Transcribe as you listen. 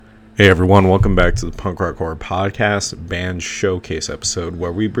Hey everyone, welcome back to the Punk Rock Horror Podcast band showcase episode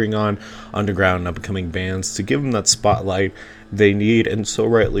where we bring on underground and up-and-coming bands to give them that spotlight they need and so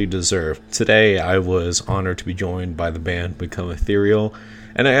rightly deserve. Today I was honored to be joined by the band Become Ethereal,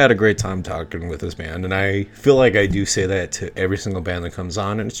 and I had a great time talking with this band, and I feel like I do say that to every single band that comes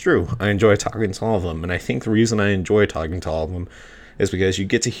on, and it's true. I enjoy talking to all of them, and I think the reason I enjoy talking to all of them is because you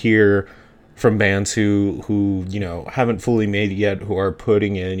get to hear from bands who haven't fully made it yet, who are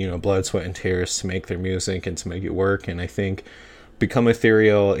putting in blood, sweat, and tears to make their music and to make it work. And I think Become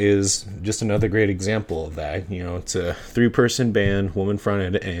Ethereal is just another great example of that. It's a 3-person band, woman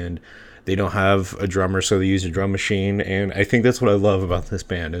fronted, and they don't have a drummer, so they use a drum machine. And I think that's what I love about this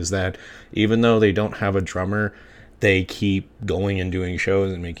band, is that even though they don't have a drummer, they keep going and doing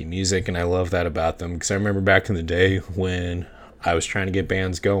shows and making music. And I love that about them, because I remember back in the day when I was trying to get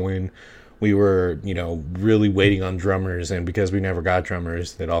bands going, we were, really waiting on drummers, and because we never got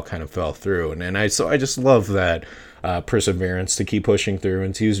drummers, that all kind of fell through. And I just love that perseverance to keep pushing through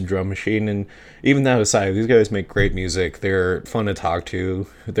and to use a drum machine. And even that aside, these guys make great music. They're fun to talk to.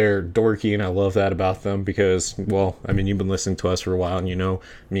 They're dorky, and I love that about them because, you've been listening to us for a while, and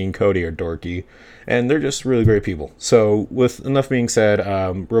me and Cody are dorky. And they're just really great people. So with enough being said,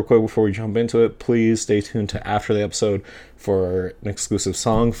 real quick before we jump into it, please stay tuned to after the episode for an exclusive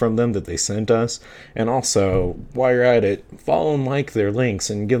song from them that they sent us. And also, while you're at it, follow and like their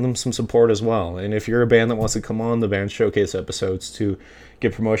links and give them some support as well. And if you're a band that wants to come on the band showcase episodes to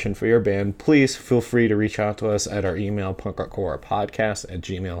get promotion for your band, please feel free to reach out to us at our email,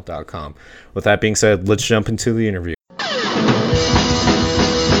 punkrockHorrorPodcast@gmail.com. With that being said, let's jump into the interview.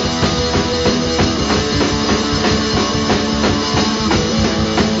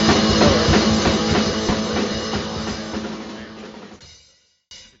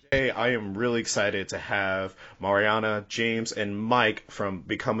 I am really excited to have Mariana, James, and Mike from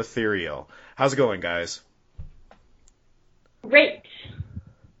Become Ethereal. How's it going, guys? Great.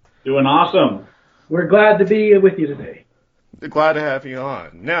 Doing awesome. We're glad to be with you today. Glad to have you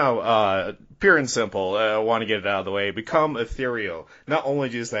on. Now, pure and simple, I want to get it out of the way. Become Ethereal. Not only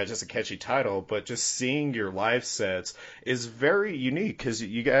is that just a catchy title, but just seeing your live sets is very unique because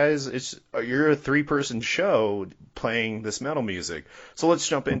you guys, you're a 3-person show playing this metal music. So let's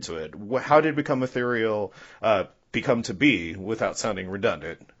jump into it. How did Become Ethereal become to be without sounding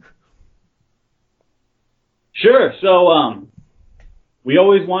redundant? Sure. So we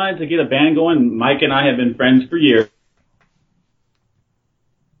always wanted to get a band going. Mike and I have been friends for years.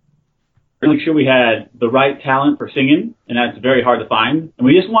 Make sure we had the right talent for singing, and that's very hard to find. And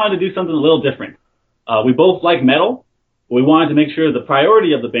we just wanted to do something a little different. We both like metal, but we wanted to make sure the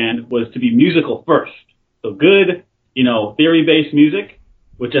priority of the band was to be musical first. So good, theory-based music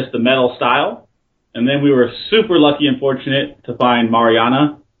with just the metal style. And then we were super lucky and fortunate to find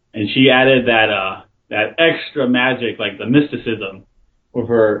Mariana, and she added that extra magic, like the mysticism with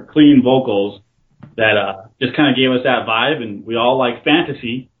her clean vocals that just kind of gave us that vibe. And we all like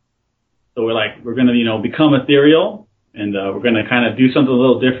fantasy. So we're going to, become ethereal, and we're going to kind of do something a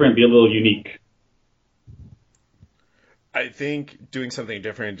little different, be a little unique. I think doing something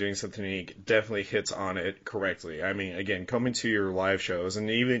different, doing something unique definitely hits on it correctly. I mean, again, coming to your live shows, and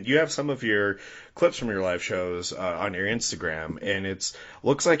even you have some of your clips from your live shows on your Instagram, and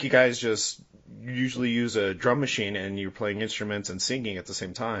looks like you guys just usually use a drum machine and you're playing instruments and singing at the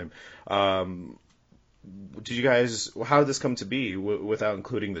same time. How did this come to be without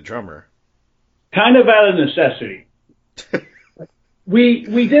including the drummer? Kind of out of necessity. We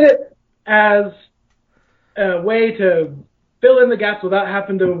did it as a way to fill in the gaps without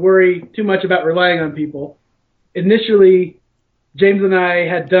having to worry too much about relying on people. Initially, James and I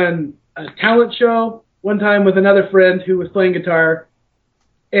had done a talent show one time with another friend who was playing guitar,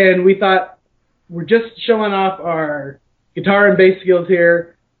 and we thought, we're just showing off our guitar and bass skills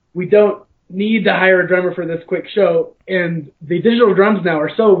here. We don't need to hire a drummer for this quick show, and the digital drums now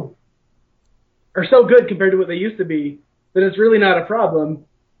are so good compared to what they used to be that it's really not a problem.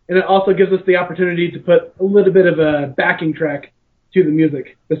 And it also gives us the opportunity to put a little bit of a backing track to the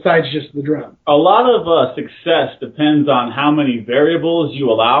music besides just the drum. A lot of success depends on how many variables you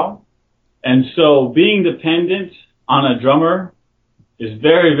allow. And so being dependent on a drummer is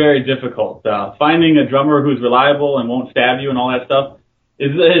very, very difficult. Finding a drummer who's reliable and won't stab you and all that stuff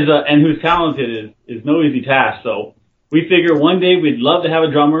and who's talented is no easy task. So we figure one day we'd love to have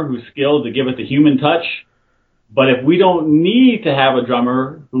a drummer who's skilled to give it the human touch. But if we don't need to have a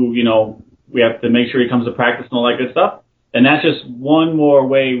drummer who, we have to make sure he comes to practice and all that good stuff, then that's just one more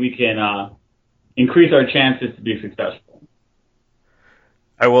way we can increase our chances to be successful.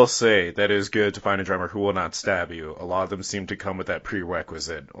 I will say that it is good to find a drummer who will not stab you. A lot of them seem to come with that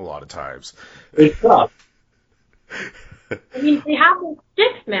prerequisite a lot of times. It's tough. I mean, they have the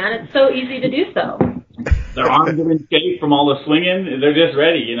sticks, man. It's so easy to do so. Their arms are in shape from all the swinging. They're just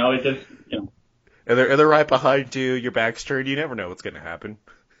ready, you know. It just, you know. And they're right behind you. Your back's turned. You never know what's going to happen.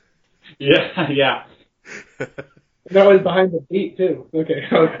 Yeah, yeah. They're always behind the beat too. Okay.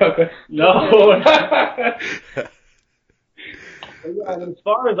 No. As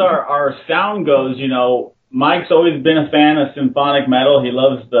far as our sound goes, you know, Mike's always been a fan of symphonic metal. He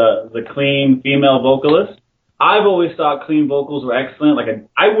loves the clean female vocalist. I've always thought clean vocals were excellent.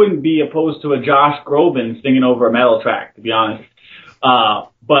 I wouldn't be opposed to a Josh Groban singing over a metal track, to be honest.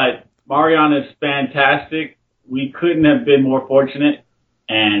 But Mariana is fantastic. We couldn't have been more fortunate,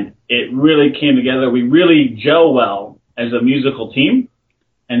 and it really came together. We really gel well as a musical team,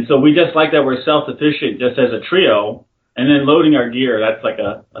 and so we just like that we're self-sufficient just as a trio, and then loading our gear, that's like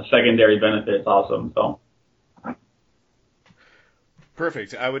a secondary benefit. It's awesome. So.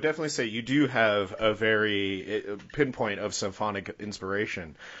 Perfect. I would definitely say you do have a very pinpoint of symphonic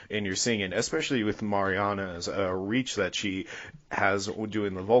inspiration in your singing, especially with Mariana's reach that she has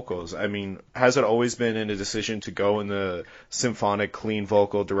doing the vocals. I mean, has it always been in a decision to go in the symphonic, clean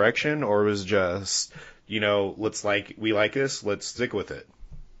vocal direction, or was it just, you know, we like this, let's stick with it?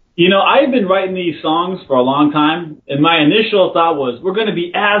 You know, I've been writing these songs for a long time, and my initial thought was, we're going to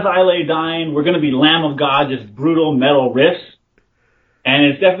be As I Lay Dying, we're going to be Lamb of God, just brutal metal riffs. And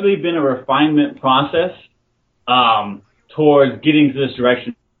it's definitely been a refinement process towards getting to this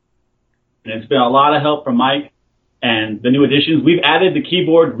direction. And it's been a lot of help from Mike and the new additions. We've added the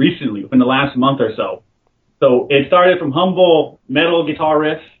keyboard recently, within the last month or so. So it started from humble metal guitar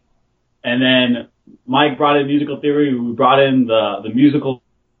riffs, and then Mike brought in musical theory. We brought in the musical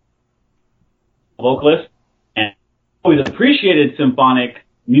vocalist, and always appreciated symphonic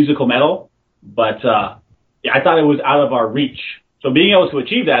musical metal, but I thought it was out of our reach. So being able to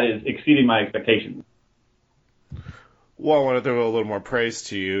achieve that is exceeding my expectations. Well, I want to throw a little more praise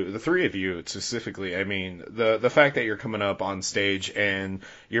to you, the three of you specifically. I mean, the fact that you're coming up on stage and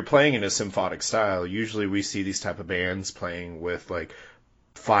you're playing in a symphonic style. Usually we see these type of bands playing with like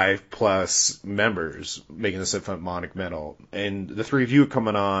 5+ members making the symphonic metal. And the three of you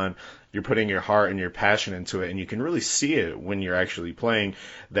coming on, you're putting your heart and your passion into it, and you can really see it when you're actually playing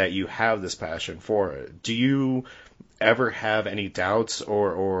that you have this passion for it. Do you ever have any doubts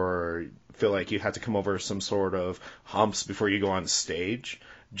or feel like you had to come over some sort of humps before you go on stage,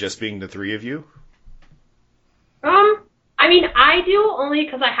 just being the three of you? I mean, I do, only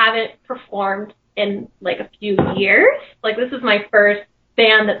because I haven't performed in like a few years. Like, this is my first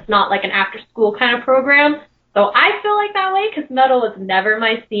band that's not like an after-school kind of program. So I feel like that way because metal was never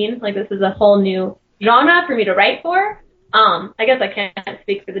my scene. Like, this is a whole new genre for me to write for. I guess I can't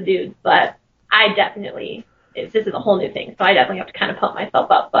speak for the dudes, but I definitely, this is a whole new thing. So I definitely have to kind of pump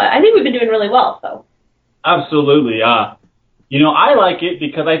myself up. But I think we've been doing really well, so. Absolutely. You know, I like it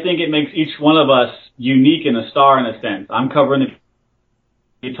because I think it makes each one of us unique and a star in a sense. I'm covering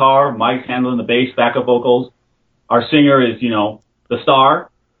the guitar, Mike's handling the bass, backup vocals. Our singer is, you know, the star.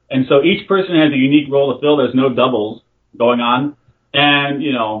 And so each person has a unique role to fill. There's no doubles going on. And,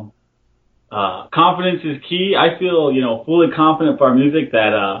 you know, confidence is key. I feel, you know, fully confident for our music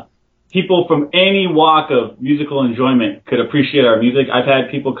that people from any walk of musical enjoyment could appreciate our music. I've had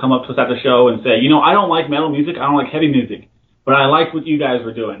people come up to us at the show and say, you know, I don't like metal music. I don't like heavy music, but I like what you guys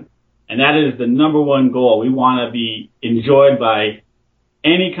were doing. And that is the number one goal. We want to be enjoyed by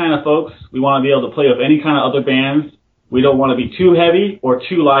any kind of folks. We want to be able to play with any kind of other bands. We don't want to be too heavy or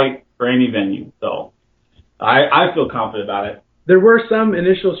too light for any venue. So I feel confident about it. There were some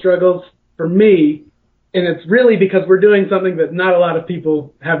initial struggles for me, and it's really because we're doing something that not a lot of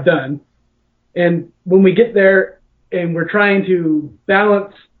people have done. And when we get there and we're trying to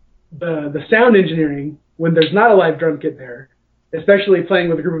balance the sound engineering when there's not a live drum kit there, especially playing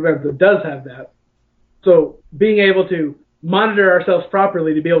with a group of bands that does have that. So being able to monitor ourselves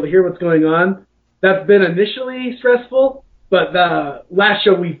properly to be able to hear what's going on, that's been initially stressful, but the last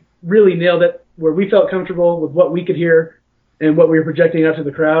show we really nailed it, where we felt comfortable with what we could hear and what we were projecting out to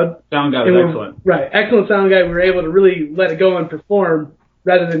the crowd. Sound guy was excellent. Right, excellent sound guy. We were able to really let it go and perform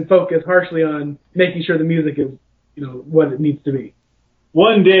rather than focus harshly on making sure the music is, you know, what it needs to be.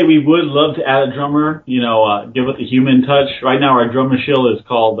 One day we would love to add a drummer, you know, give it the human touch. Right now our drum machine is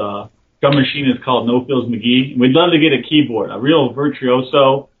called No Feels McGee. We'd love to get a keyboard, a real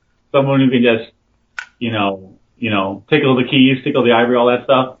virtuoso, someone who can just, you know, tickle the keys, tickle the ivory, all that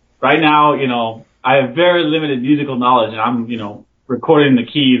stuff. Right now, you know, I have very limited musical knowledge, and I'm, you know, recording the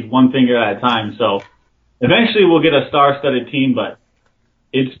keys one finger at a time. So eventually we'll get a star-studded team, but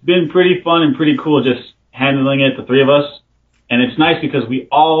it's been pretty fun and pretty cool just handling it, the three of us. And it's nice because we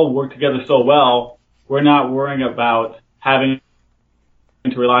all work together so well. We're not worrying about having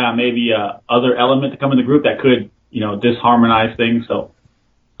to rely on maybe other element to come in the group that could, disharmonize things. So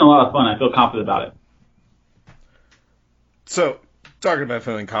a lot of fun. I feel confident about it. So, talking about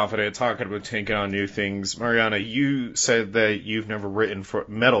feeling confident, talking about taking on new things, Mariana, you said that you've never written for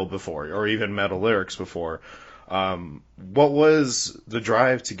metal before, or even metal lyrics before. What was the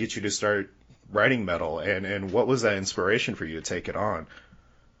drive to get you to start writing metal, and what was that inspiration for you to take it on?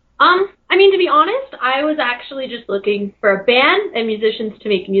 To be honest, I was actually just looking for a band and musicians to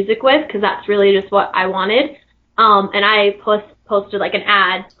make music with, because that's really just what I wanted. And I posted like an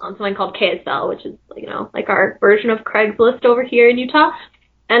ad on something called KSL, which is, like our version of Craigslist over here in Utah.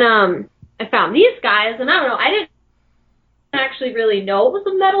 And I found these guys, and I don't know, I didn't actually really know it was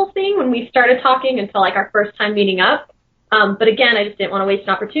a metal thing when we started talking until like our first time meeting up. But again, I just didn't want to waste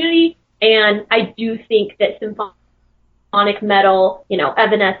an opportunity. And I do think that symphonic metal,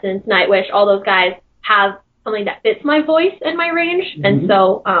 Evanescence, Nightwish, all those guys have something that fits my voice and my range. Mm-hmm. And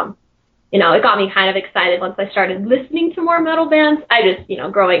so, it got me kind of excited once I started listening to more metal bands. I just,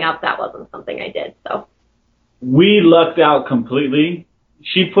 growing up, that wasn't something I did. So we lucked out completely.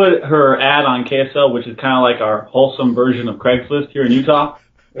 She put her ad on KSL, which is kind of like our wholesome version of Craigslist here in Utah.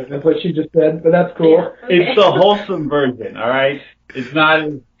 That's what she just said, but that's cool. Yeah, okay. It's the wholesome version, all right? It's not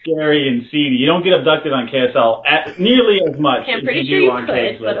as scary and seedy. You don't get abducted on KSL nearly as much as you do on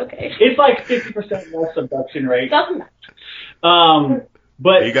Craigslist. But okay. It's like 50% less abduction rate. Doesn't matter.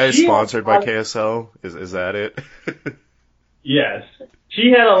 But are you guys sponsored by KSL? Is that it? Yes.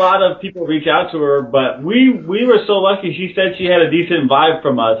 She had a lot of people reach out to her, but we were so lucky. She said she had a decent vibe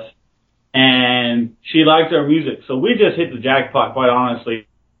from us, and she liked our music. So we just hit the jackpot, quite honestly.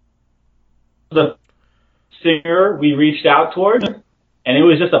 The singer we reached out towards, and it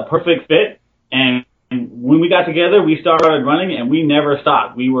was just a perfect fit. And when we got together, we started running, and we never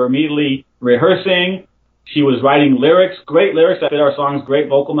stopped. We were immediately rehearsing. She was writing lyrics, great lyrics that fit our songs, great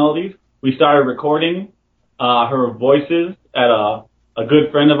vocal melodies. We started recording her voices at a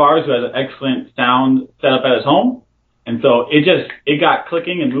good friend of ours who has an excellent sound set up at his home. And so it got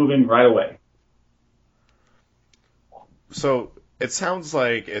clicking and moving right away. So it sounds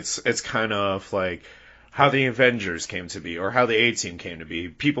like it's kind of like how the Avengers came to be, or how the A-Team came to be.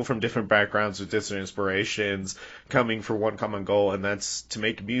 People from different backgrounds with different inspirations coming for one common goal, and that's to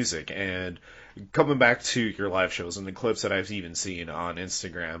make music. And coming back to your live shows and the clips that I've even seen on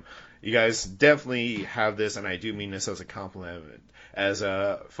Instagram, you guys definitely have this, and I do mean this as a compliment, as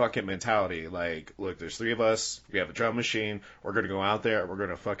a fucking mentality. Like, look, there's three of us, we have a drum machine, we're going to go out there, we're going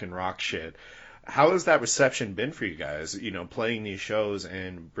to fucking rock shit. How has that reception been for you guys, playing these shows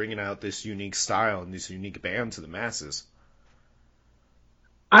and bringing out this unique style and this unique band to the masses?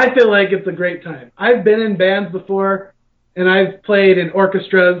 I feel like it's a great time. I've been in bands before, and I've played in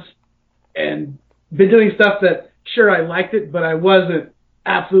orchestras and been doing stuff that, sure, I liked it, but I wasn't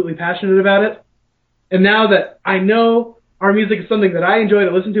absolutely passionate about it. And now that I know our music is something that I enjoy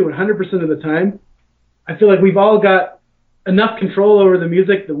to listen to 100% of the time, I feel like we've all got enough control over the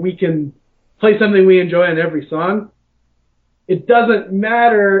music that we can play something we enjoy on every song. It doesn't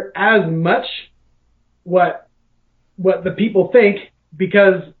matter as much what the people think,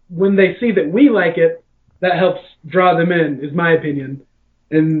 because when they see that we like it, that helps draw them in, is my opinion.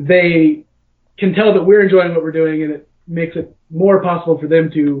 And they can tell that we're enjoying what we're doing, and it makes it more possible for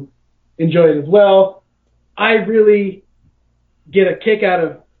them to enjoy it as well. I really get a kick out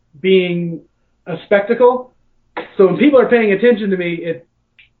of being a spectacle. So when people are paying attention to me, it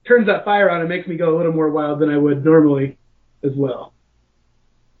turns that fire on and makes me go a little more wild than I would normally as well.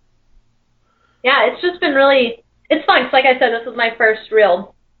 Yeah, it's just been it's fun. Like I said, this was my first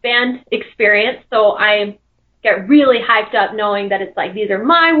real band experience, so I get really hyped up knowing that it's like, these are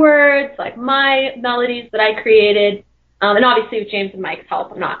my words, like my melodies that I created. And obviously with James and Mike's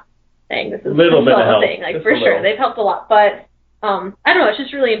help, I'm not saying this is a little bit of help. Thing. Like, for sure, they've helped a lot. But I don't know, it's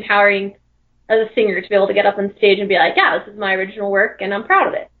just really empowering as a singer to be able to get up on stage and be like, yeah, this is my original work, and I'm proud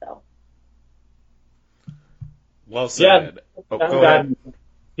of it. So. Well said. Yeah, go ahead.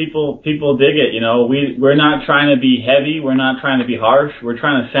 People dig it. We're not trying to be heavy. We're not trying to be harsh. We're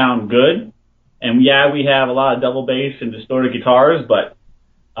trying to sound good. And yeah, we have a lot of double bass and distorted guitars, but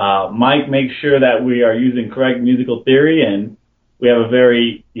Mike makes sure that we are using correct musical theory, and we have a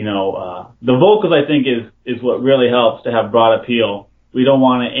very, the vocals, I think, is what really helps to have broad appeal. We don't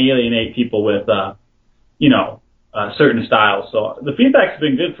want to alienate people with, certain styles. So the feedback's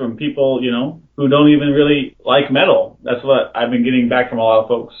been good from people, who don't even really like metal. That's what I've been getting back from a lot of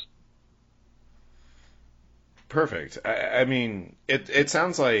folks. Perfect. I mean, it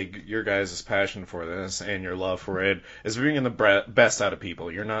sounds like your guys' passion for this and your love for it is bringing the best out of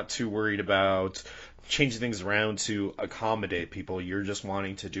people. You're not too worried about changing things around to accommodate people. You're just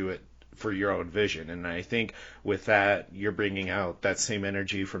wanting to do it for your own vision. And I think with that, you're bringing out that same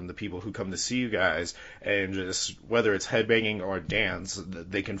energy from the people who come to see you guys, and just whether it's headbanging or dance,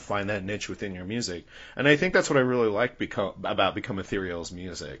 they can find that niche within your music. And I think that's what I really like about Become Ethereal's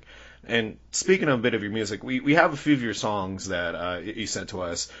music. And speaking of a bit of your music, we have a few of your songs that you sent to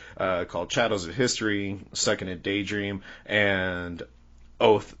us called Shadows of History, Stuck in a Daydream, and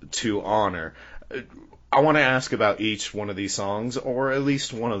Oath to Honor. I want to ask about each one of these songs, or at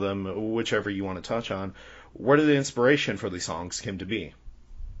least one of them, whichever you want to touch on. Where did the inspiration for these songs came to be?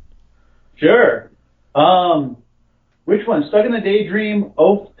 Sure. Which one? Stuck in a Daydream,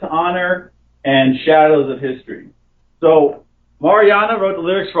 Oath to Honor, and Shadows of History. So Mariana wrote the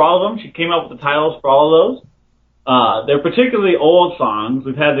lyrics for all of them. She came up with the titles for all of those. They're particularly old songs.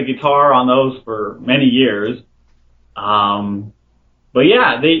 We've had the guitar on those for many years. But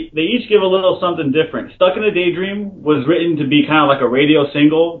yeah, they each give a little something different. Stuck in a Daydream was written to be kind of like a radio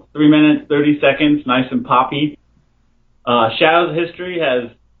single, 3 minutes, 30 seconds, nice and poppy. Shadows of History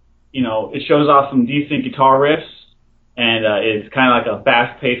has, it shows off some decent guitar riffs, and it's kind of like a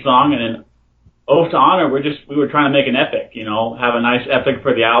fast-paced song. And then Oath to Honor, we were trying to make an epic, have a nice epic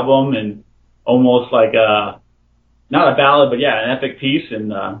for the album, and almost like not a ballad, but yeah, an epic piece.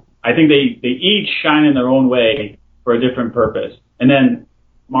 And I think they each shine in their own way for a different purpose. And then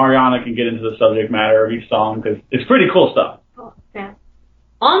Mariana can get into the subject matter of each song, because it's pretty cool stuff. Oh, yeah.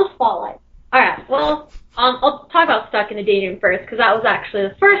 On Spotlight. All right. Well, I'll talk about Stuck in a Daydream first, because that was actually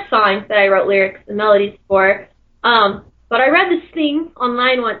the first song that I wrote lyrics and melodies for. But I read this thing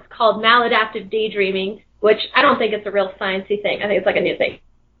online once called maladaptive daydreaming, which I don't think it's a real sciencey thing. I think it's like a new thing.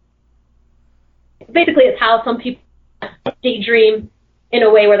 Basically, it's how some people daydream in a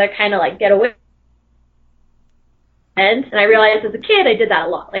way where they're kind of like get away. And I realized as a kid I did that a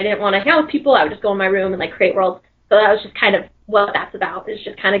lot. I didn't want to hang out with people. I would just go in my room and like create worlds. So that was just kind of what that's about. It's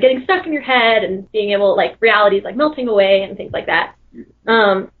just kind of getting stuck in your head and being able, like, reality's like melting away and things like that.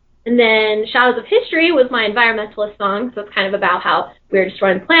 And then Shadows of History was my environmentalist song. So it's kind of about how we're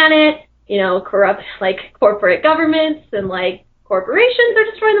destroying the planet, corrupt like corporate governments and like corporations are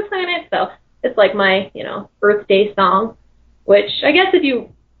destroying the planet. So it's like my, Earth Day song, which I guess if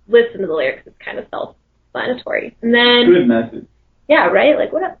you listen to the lyrics, it's kind of self-explanatory. And then good message. Yeah, right?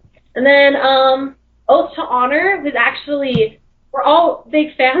 Like, what up? And then Oath to Honor was actually, we're all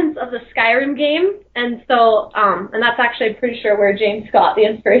big fans of the Skyrim game, and so, and that's actually, I'm pretty sure, where James got the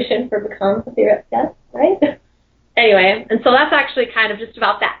inspiration for Become Ethereal, yes, right? Anyway, and so that's actually kind of just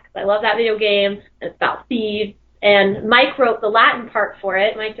about that, because I love that video game, and it's about thieves, and Mike wrote the Latin part for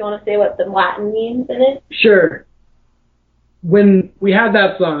it. Mike, do you want to say what the Latin means in it? Sure. When we had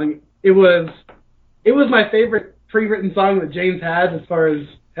that song, it was my favorite pre-written song that James had as far as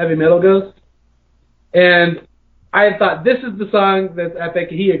heavy metal goes. And I thought, this is the song that's epic.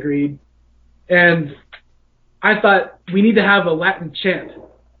 He agreed. And I thought, we need to have a Latin chant.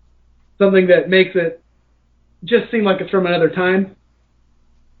 Something that makes it just seem like it's from another time.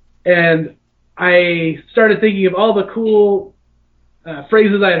 And I started thinking of all the cool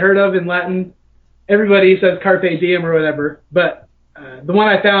phrases I had heard of in Latin. Everybody says carpe diem or whatever. But the one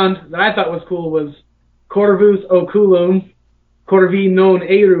I found that I thought was cool was Corvus oculum, corvi non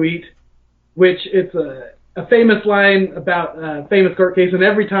eruit, which it's a famous line about a famous court case, and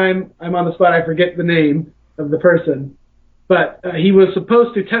every time I'm on the spot I forget the name of the person. But he was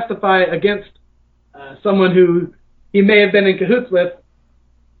supposed to testify against someone who he may have been in cahoots with,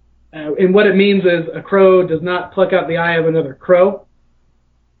 and what it means is a crow does not pluck out the eye of another crow.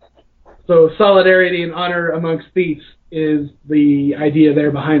 So solidarity and honor amongst thieves is the idea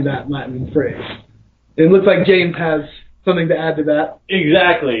there behind that Latin phrase. It looks like James has something to add to that.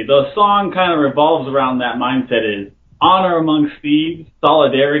 Exactly. The song kind of revolves around that mindset is honor amongst thieves,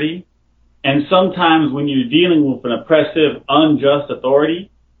 solidarity, and sometimes when you're dealing with an oppressive, unjust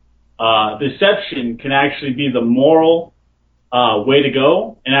authority, deception can actually be the moral way to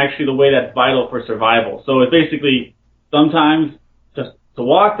go, and actually the way that's vital for survival. So it's basically sometimes to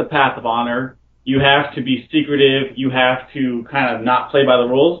walk the path of honor, you have to be secretive, you have to kind of not play by the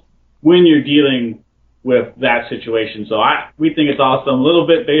rules when you're dealing with that situation. So we think it's awesome. A little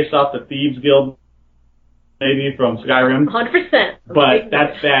bit based off the Thieves Guild, maybe from Skyrim. 100%. But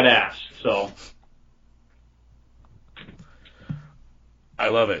that's badass. So I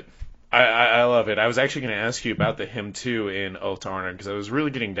love it. I love it. I was actually going to ask you about the hymn too in Oath to Honor, because I was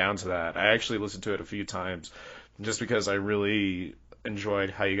really getting down to that. I actually listened to it a few times just because I really enjoyed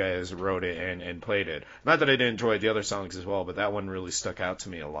how you guys wrote it and played it. Not that I didn't enjoy the other songs as well, but that one really stuck out to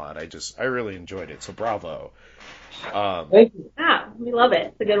me a lot. I really enjoyed it. So bravo. Thank you. Yeah, we love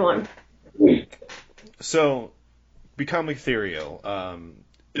it. It's a good one. So, Become Ethereal.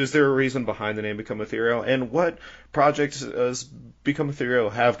 Is there a reason behind the name Become Ethereal? And what projects does Become Ethereal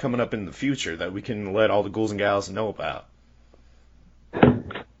have coming up in the future that we can let all the ghouls and gals know about?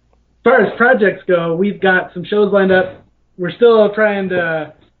 As far as projects go, we've got some shows lined up. We're still trying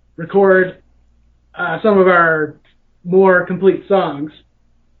to record some of our more complete songs.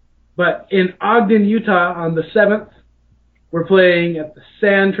 But in Ogden, Utah, on the 7th, we're playing at the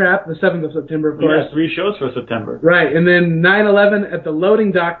Sand Trap, the 7th of September, of We course. got 3 shows for September. Right, and then 9/11 at the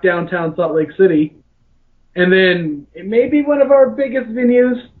Loading Dock downtown Salt Lake City. And then it may be one of our biggest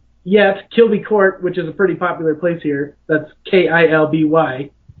venues yet, Kilby Court, which is a pretty popular place here. That's Kilby,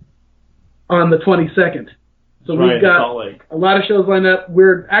 on the 22nd. So Right, we've got Salt Lake. a lot of shows lined up.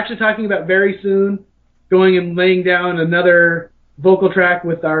 We're actually talking about very soon going and laying down another vocal track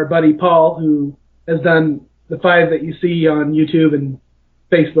with our buddy Paul, who has done the 5 that you see on YouTube and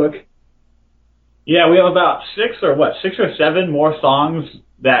Facebook. Yeah, we have about 6 or 7 more songs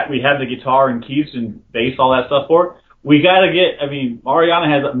that we have the guitar and keys and bass, all that stuff for. We gotta get, Mariana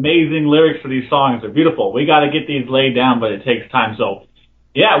has amazing lyrics for these songs. They're beautiful. We gotta get these laid down, but it takes time. So,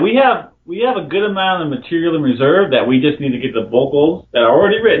 yeah, we have a good amount of material in reserve that we just need to get the vocals that are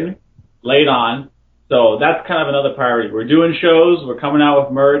already written laid on. So that's kind of another priority. We're doing shows, we're coming out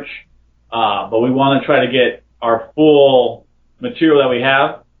with merch, but we want to try to get our full material that we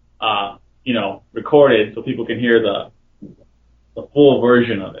have, recorded so people can hear the full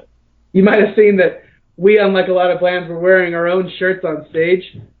version of it. You might have seen that we, unlike a lot of bands, were wearing our own shirts on stage.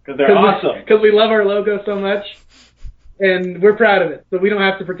 Because they're awesome. Because we love our logo so much, and we're proud of it. So we don't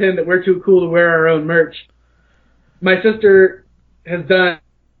have to pretend that we're too cool to wear our own merch. My sister has done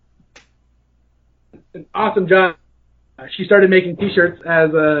an awesome job. She started making T-shirts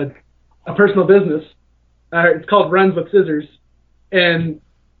as a personal business. It's called Runs with Scissors, and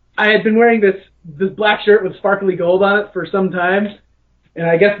I had been wearing this black shirt with sparkly gold on it for some time, and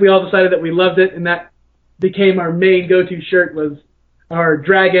I guess we all decided that we loved it, and that became our main go-to shirt, was our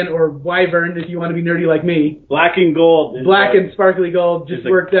dragon or wyvern, if you want to be nerdy like me. Black and gold. Black and sparkly gold just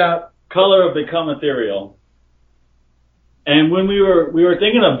worked out. Color of Become Ethereal. And when we were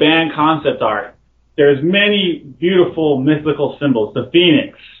thinking of band concept art, there's many beautiful mythical symbols. The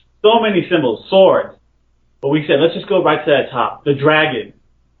phoenix, so many symbols, swords. But we said, let's just go right to that top. The dragon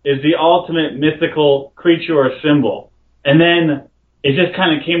is the ultimate mythical creature or symbol. And then it just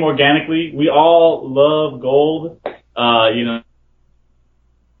kind of came organically. We all love gold, or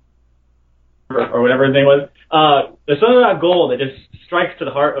whatever his name was. There's something about gold that just strikes to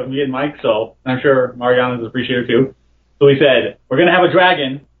the heart of me and Mike, so I'm sure Mariana's appreciative too. So we said, we're going to have a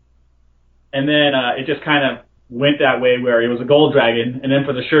dragon. And then it just kind of went that way where it was a gold dragon. And then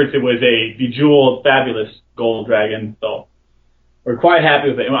for the shirts, it was a bejeweled, fabulous gold dragon. So we're quite happy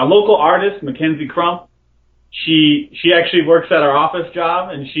with it. And our local artist, Mackenzie Crump, she actually works at our office job,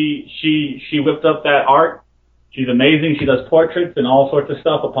 and she whipped up that art. She's amazing. She does portraits and all sorts of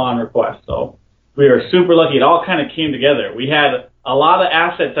stuff upon request. So we are super lucky. It all kind of came together. We had a lot of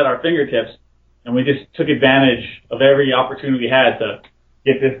assets at our fingertips, and we just took advantage of every opportunity we had to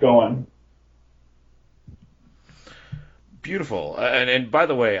get this going. Beautiful. And by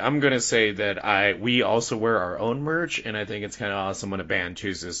the way, I'm going to say that we also wear our own merch, and I think it's kind of awesome when a band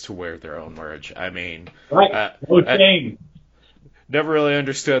chooses to wear their own merch. I mean, right. Never really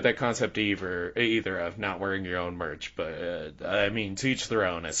understood that concept either of not wearing your own merch, but to each their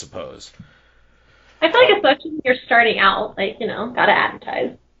own, I suppose. I feel like especially when you're starting out, gotta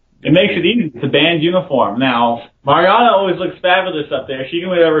advertise. It makes it easy. It's a band uniform. Now, Mariana always looks fabulous up there. She can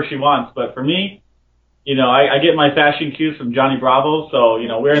wear whatever she wants, but for me, I get my fashion cues from Johnny Bravo, so,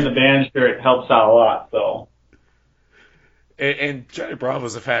 wearing the band shirt helps out a lot, so. And Johnny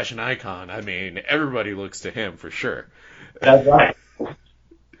Bravo's a fashion icon. I mean, everybody looks to him for sure. That's right.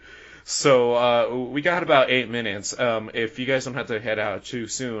 So, we got about 8 minutes. If you guys don't have to head out too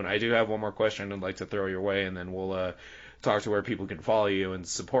soon, I do have one more question I'd like to throw your way, and then we'll talk to where people can follow you and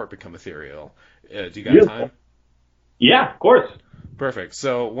support Become Ethereal. Do you got time? Yeah, of course. Perfect.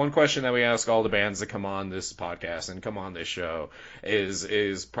 So one question that we ask all the bands that come on this podcast and come on this show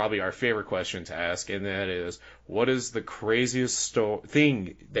is probably our favorite question to ask, and that is, what is the craziest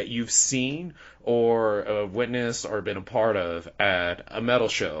thing that you've seen or witnessed or been a part of at a metal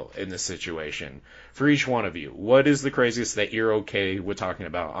show in this situation? For each one of you, what is the craziest that you're okay with talking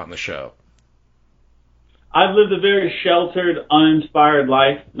about on the show? I've lived a very sheltered, uninspired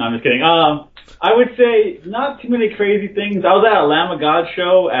life. No, I'm just kidding. I would say not too many crazy things. I was at a Lamb of God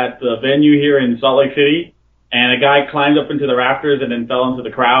show at the venue here in Salt Lake City, and a guy climbed up into the rafters and then fell into the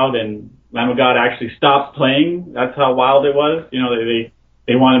crowd, and Lamb of God actually stopped playing. That's how wild it was. You know,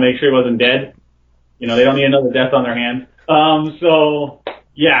 they want to make sure he wasn't dead. You know, they don't need another death on their hands. So,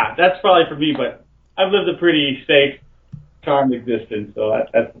 yeah, that's probably for me, but I've lived a pretty safe, charmed existence, so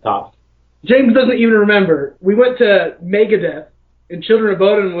that's the top. James doesn't even remember. We went to Megadeth, and Children of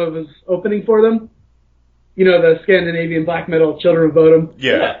Bodom was opening for them. You know, the Scandinavian black metal Children of Bodom.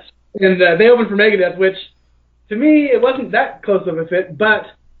 Yeah. And they opened for Megadeth, which, to me, it wasn't that close of a fit, but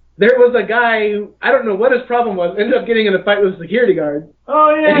there was a guy who, I don't know what his problem was, ended up getting in a fight with a security guard.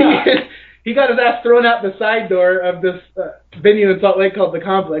 Oh, yeah. He got his ass thrown out the side door of this venue in Salt Lake called The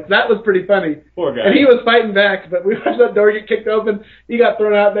Complex. That was pretty funny. Poor guy. And he was fighting back, but we watched that door get kicked open. He got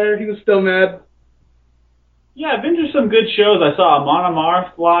thrown out there. He was still mad. Yeah, I've been to some good shows. I saw Amon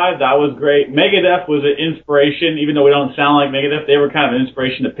Amarth live. That was great. Megadeth was an inspiration, even though we don't sound like Megadeth. They were kind of an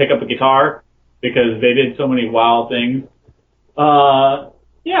inspiration to pick up a guitar because they did so many wild things.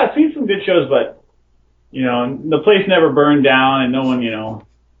 Yeah, I've seen some good shows, but, you know, the place never burned down and no one, you know,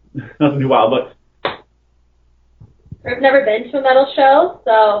 nothing too wild. But I've never been to a metal show,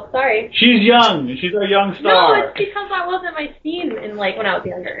 so sorry. she's young. She's our young star. No, it's because that wasn't my scene in like when I was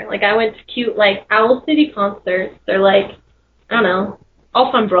younger. Like I went to cute like Owl City concerts. They're like, I don't know,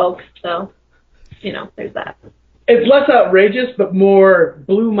 all fun broke. So, you know, there's that. It's less outrageous, but more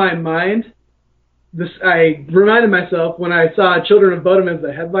blew my mind. I reminded myself when I saw Children of Bodom as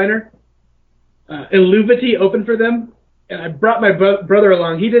the headliner. Illuvity opened for them, and I brought my brother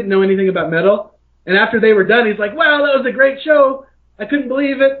along. He didn't know anything about metal, and after they were done, he's like, "Wow, that was a great show! I couldn't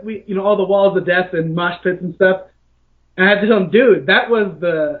believe it." We, you know, all the walls of death and mosh pits and stuff. And I had to tell him, "Dude, that was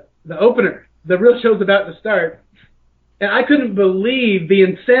the opener. The real show's about to start." And I couldn't believe the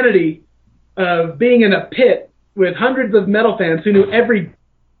insanity of being in a pit with hundreds of metal fans who knew every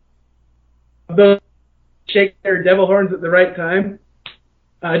of those shake their devil horns at the right time,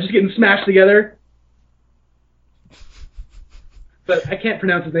 just getting smashed together. But I can't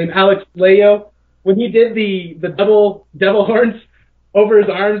pronounce his name. Alex Leo, when he did the double devil horns over his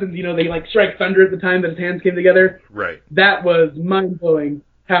arms, and you know they like strike thunder at the time that his hands came together. Right. That was mind blowing.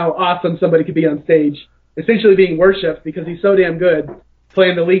 How awesome somebody could be on stage, essentially being worshipped because he's so damn good,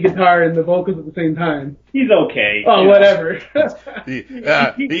 playing the lead guitar and the vocals at the same time. He's okay. Oh, whatever. He's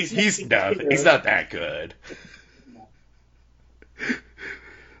not that good.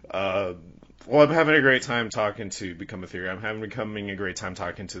 Well, I'm having a great time talking to Become Ethereal. I'm having a great time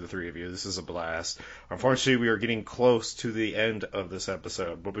talking to the three of you. This is a blast. Unfortunately, we are getting close to the end of this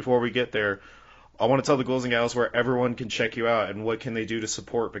episode. But before we get there, I want to tell the ghouls and gals where everyone can check you out and what can they do to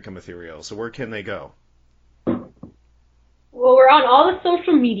support Become Ethereal. So where can they go? Well, we're on all the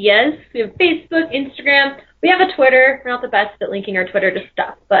social medias. We have Facebook, Instagram. We have a Twitter. We're not the best at linking our Twitter to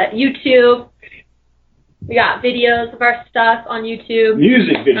stuff, but YouTube. We got videos of our stuff on YouTube.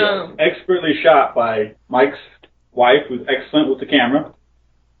 Music videos, expertly shot by Mike's wife, who's excellent with the camera.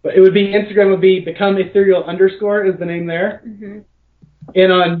 But it would be, Instagram would be Become Ethereal _ is the name there. Mm-hmm.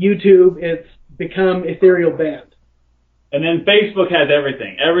 And on YouTube, it's Become Ethereal Band. And then Facebook has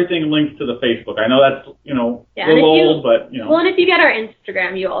everything. Everything links to the Facebook. I know that's, you know, Yeah, a little old, but, you know. Well, and if you get our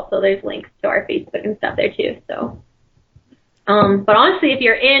Instagram, there's links to our Facebook and stuff there too, so. But honestly, if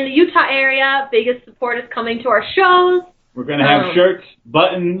you're in the Utah area, biggest support is coming to our shows. We're going to have shirts,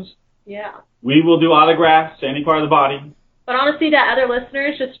 buttons. Yeah. We will do autographs to any part of the body. But honestly, to other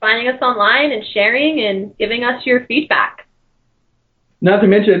listeners, just finding us online and sharing and giving us your feedback. Not to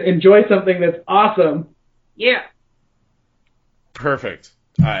mention, enjoy something that's awesome. Yeah. Perfect.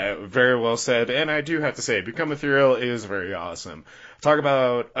 Very well said. And I do have to say, Become Ethereal is very awesome. Talk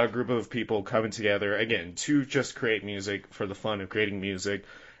about a group of people coming together, again, to just create music for the fun of creating music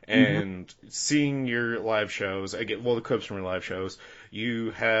and seeing your live shows. Again, well, the clips from your live shows. You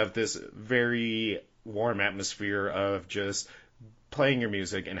have this very warm atmosphere of just playing your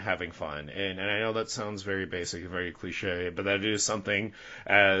music and having fun. And I know that sounds very basic and very cliche, but that is something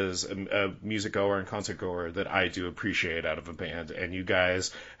as a music goer and concert goer that I do appreciate out of a band. And you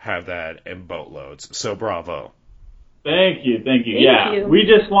guys have that in boatloads. So bravo. Thank you. Thank Yeah, you. we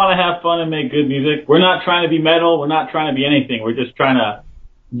just want to have fun and make good music. We're not trying to be metal. We're not trying to be anything. We're just trying to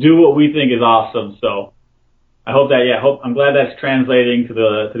do what we think is awesome. So I hope that, I'm glad that's translating to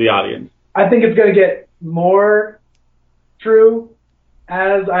the audience. I think it's going to get more true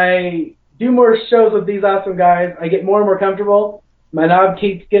as I do more shows with these awesome guys. I get more and more comfortable. My knob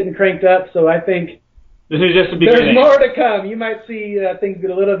keeps getting cranked up, so I think this is just the beginning. there's more to come. You might see things get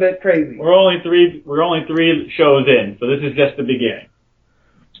a little bit crazy. We're only three shows in, so this is just the beginning.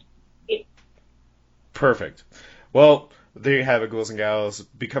 Perfect. Well, there you have it, ghouls and gals.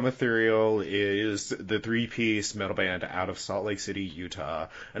 Become Ethereal is the three-piece metal band out of Salt Lake City, Utah,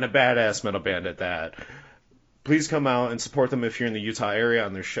 and a badass metal band at that. Please come out and support them if you're in the Utah area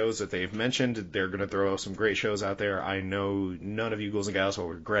on their shows that they've mentioned. They're going to throw some great shows out there. I know none of you ghouls and gals will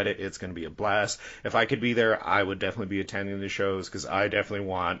regret it. It's going to be a blast. If I could be there, I would definitely be attending the shows because I definitely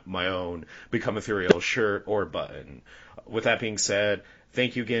want my own Become Ethereal shirt or button. With that being said,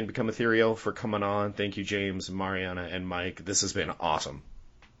 thank you again, Become Ethereal, for coming on. Thank you, James, Mariana, and Mike. This has been awesome.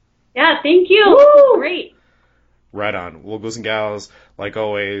 Yeah, thank you. Woo! Great. Right on. Well, ghouls and gals, like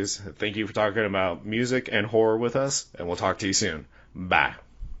always, thank you for talking about music and horror with us, and we'll talk to you soon. Bye.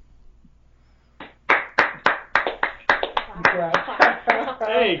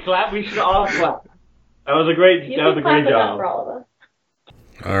 Hey, clap. We should all clap. That was a great job. For all of us.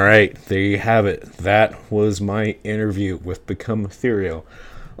 All right, there you have it. That was my interview with Become Ethereal.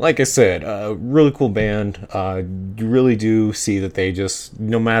 Like I said, a really cool band. You really do see that they just,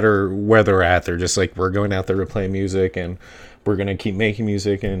 no matter where they're at, they're just like, we're going out there to play music, and we're going to keep making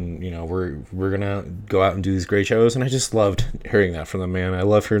music, and, you know, we're going to go out and do these great shows. And I just loved hearing that from them, man. I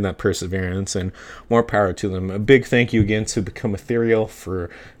love hearing that perseverance, and more power to them. A big thank you again to Become Ethereal for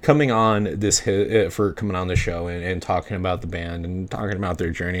coming on this show and talking about the band and talking about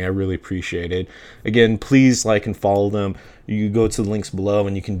their journey. I really appreciate it. Again, please like and follow them. You go to the links below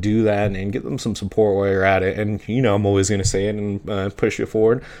and you can do that and get them some support while you're at it. And, you know, I'm always going to say it and push it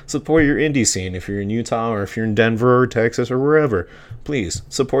forward. Support your indie scene. If you're in Utah or if you're in Denver or Texas or wherever, please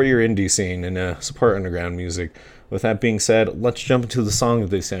support your indie scene and support underground music. With that being said, let's jump into the song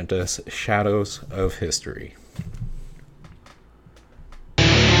that they sent us, Shadows of History.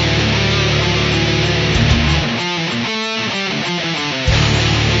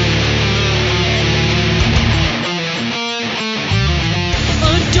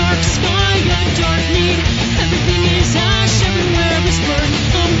 Everything is ash, everywhere is burnt.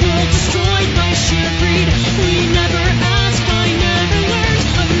 A world destroyed by sheer greed. We never